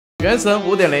原神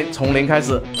5.0从零开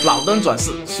始，老登转世，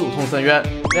速通深渊，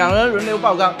两人轮流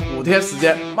爆缸，5天时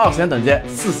间，冒险等阶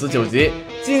49级。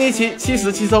基尼奇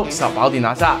77抽小保底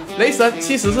拿下，雷神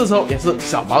74抽也是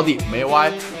小保底没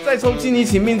歪。在抽基尼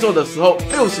奇命座的时候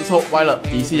，60抽歪了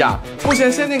迪西亚。目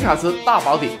前限定卡池大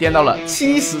保底垫到了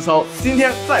70抽，今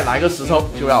天再来个10抽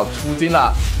就要出金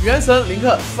了。原神零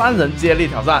氪3人接力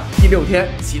挑战第6天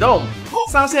启动。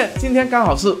上线今天刚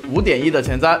好是5.1的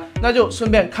前瞻，那就顺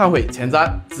便看会前瞻，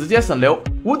直接省流。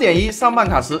5.1上半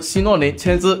卡池希诺林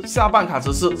千只，下半卡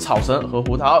池是草神和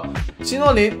胡桃。希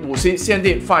诺林5星限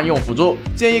定泛用辅助，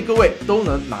建议各位都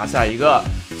能拿下一个。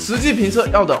实际评测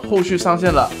要等后续上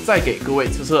线了再给各位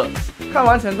测测。看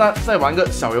完前瞻再玩个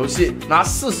小游戏，拿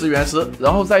40原石，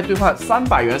然后再兑换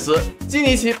300原石。基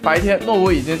尼奇白天诺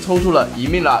我已经抽出了1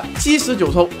命了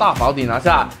，79抽大保底拿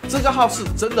下。这个号是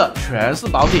真的全是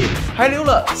保底，还留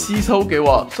了7抽给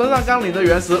我。身上刚领的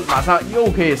原石马上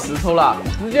又可以10抽了，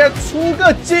直接出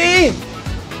个金，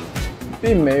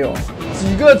并没有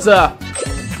几个子。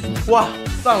哇！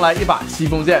上来一把西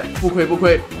风剑，不亏不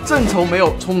亏，正愁没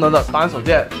有充能的单手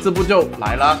剑，这不就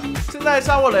来了？现在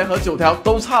夏沃雷和9条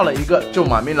都差了一个就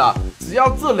满命了，只要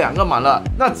这2个满了，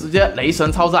那直接雷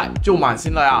神超载就满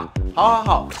星了呀！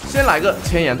好，先来个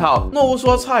千岩套。诺乌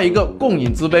说差一个共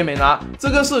饮之杯没拿，这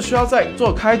个是需要在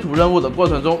做开图任务的过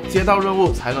程中接到任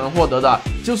务才能获得的，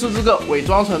就是这个伪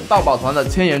装成盗宝团的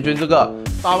千岩君，这个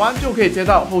打完就可以接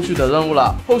到后续的任务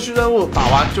了。后续任务打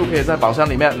完就可以在宝箱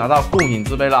里面拿到共饮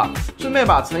之杯了。顺便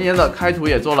把陈岩的开图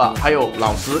也做了，还有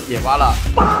老石也挖了。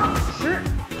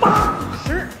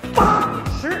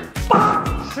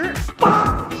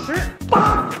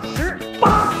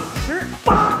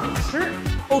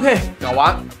OK， 搞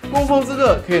完。供奉这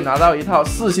个可以拿到一套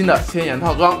4星的千岩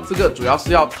套装，这个主要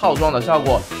是要套装的效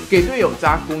果，给队友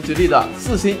加攻击力的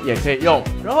，4星也可以用。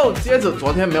然后接着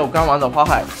昨天没有干完的花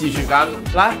海继续干，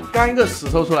来干一个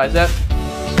10抽出来先。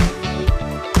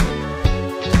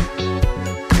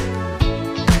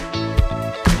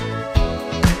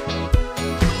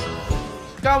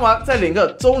干完再领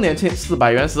个周年庆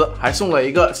400原石，还送了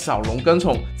一个小龙跟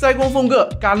宠，再供奉个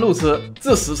甘露池。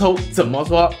这10抽怎么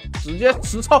说？直接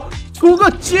10抽出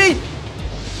个金！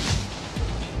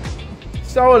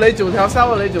夏沃雷9条，夏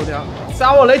沃雷9条，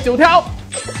夏沃雷9条！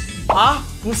啊，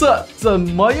不是，怎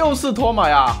么又是托马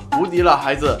呀？无敌了，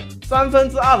孩子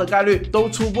！2/3的概率都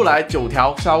出不来9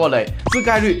条夏沃雷，这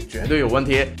概率绝对有问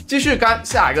题。继续干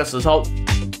下一个10抽。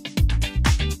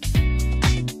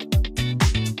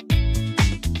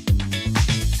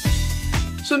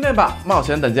顺便把冒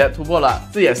险等阶突破了，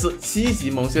这也是7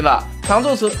级萌新了。常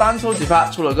驻池单抽几发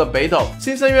出了个北斗、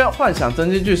新深渊幻想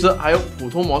真经巨师，还有普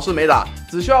通模式没打，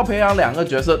只需要培养2个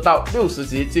角色到60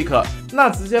级即可。那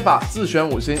直接把自选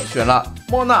5星选了，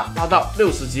莫娜拉到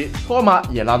60级，托马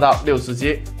也拉到60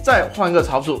级，再换个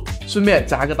草鼠，顺便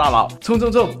加个大佬，冲！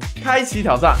开启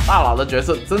挑战，大佬的角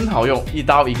色真好用，一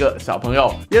刀一个小朋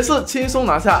友，也是轻松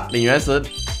拿下领原石。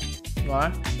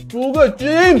来，出个金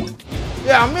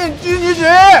！2面狙击局，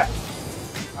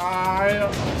哎呀，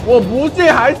我不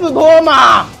信还是托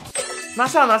马，拿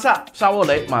下，夏沃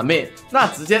雷满命，那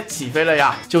直接起飞了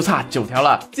呀，就差9条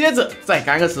了。接着再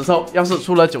干个10抽，要是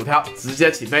出了9条，直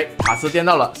接起飞，卡池垫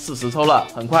到了40抽了，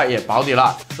很快也保底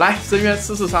了。来，深渊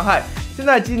试伤害，现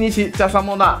在基尼奇加上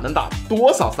莫娜能打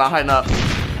多少伤害呢？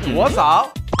多少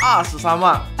？23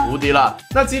万，无敌了。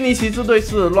那基尼奇这队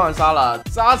是乱杀了，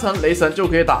杀成雷神就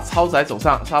可以打超载走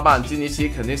上，下半基尼奇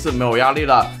肯定是没有压力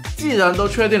了。既然都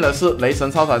确定了是雷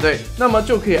神超载队，那么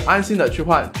就可以安心的去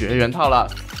换绝缘套了。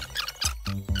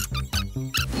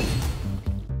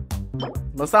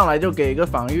我上来就给一个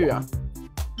防御啊，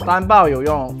单爆有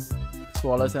用，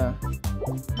锁了先。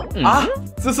啊，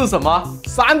这是什么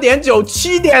？3.9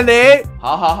 7.0，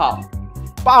好，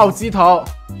暴击头。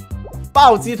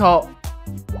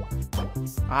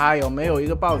哎呦，没有一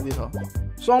个暴击头，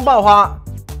双爆花，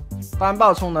单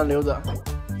爆充能留着，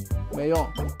没用。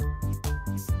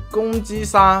攻击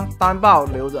杀单爆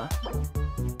留着，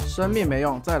生命没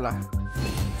用，再来。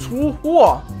出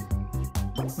货，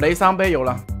雷伤杯有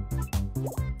了，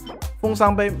风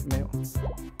伤杯没有，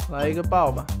来一个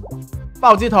爆吧，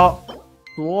暴击头，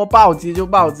说暴击就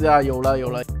暴击啊，有了，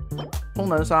充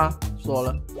能杀锁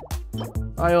了。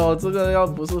哎呦，这个要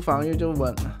不是防御就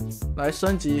稳了，来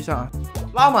升级一下，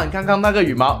拉满刚刚那个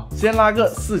羽毛，先拉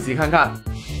个4级看看。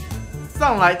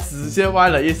上来直接歪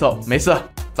了一手，没事，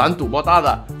咱赌波大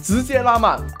的，直接拉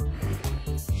满。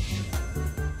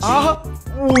啊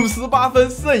，58分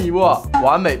剩一握，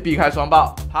完美避开双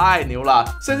爆，太牛了！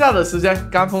剩下的时间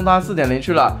干封他4.0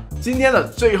去了。今天的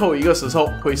最后一个10抽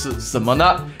会是什么呢？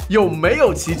有没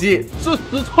有奇迹？是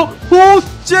10抽出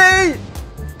击！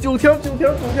 9条。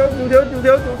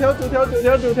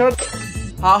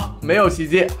好，没有奇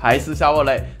迹，还是小我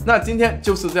雷。那今天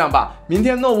就是这样吧，明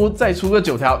天诺乌再出个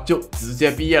9条就直接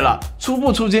毕业了，出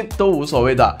不出金都无所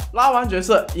谓的，拉完角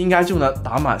色应该就能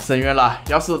打满深渊了。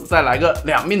要是再来个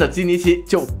2命的基尼奇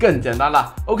就更简单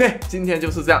了。OK， 今天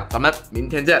就是这样，咱们明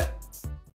天见。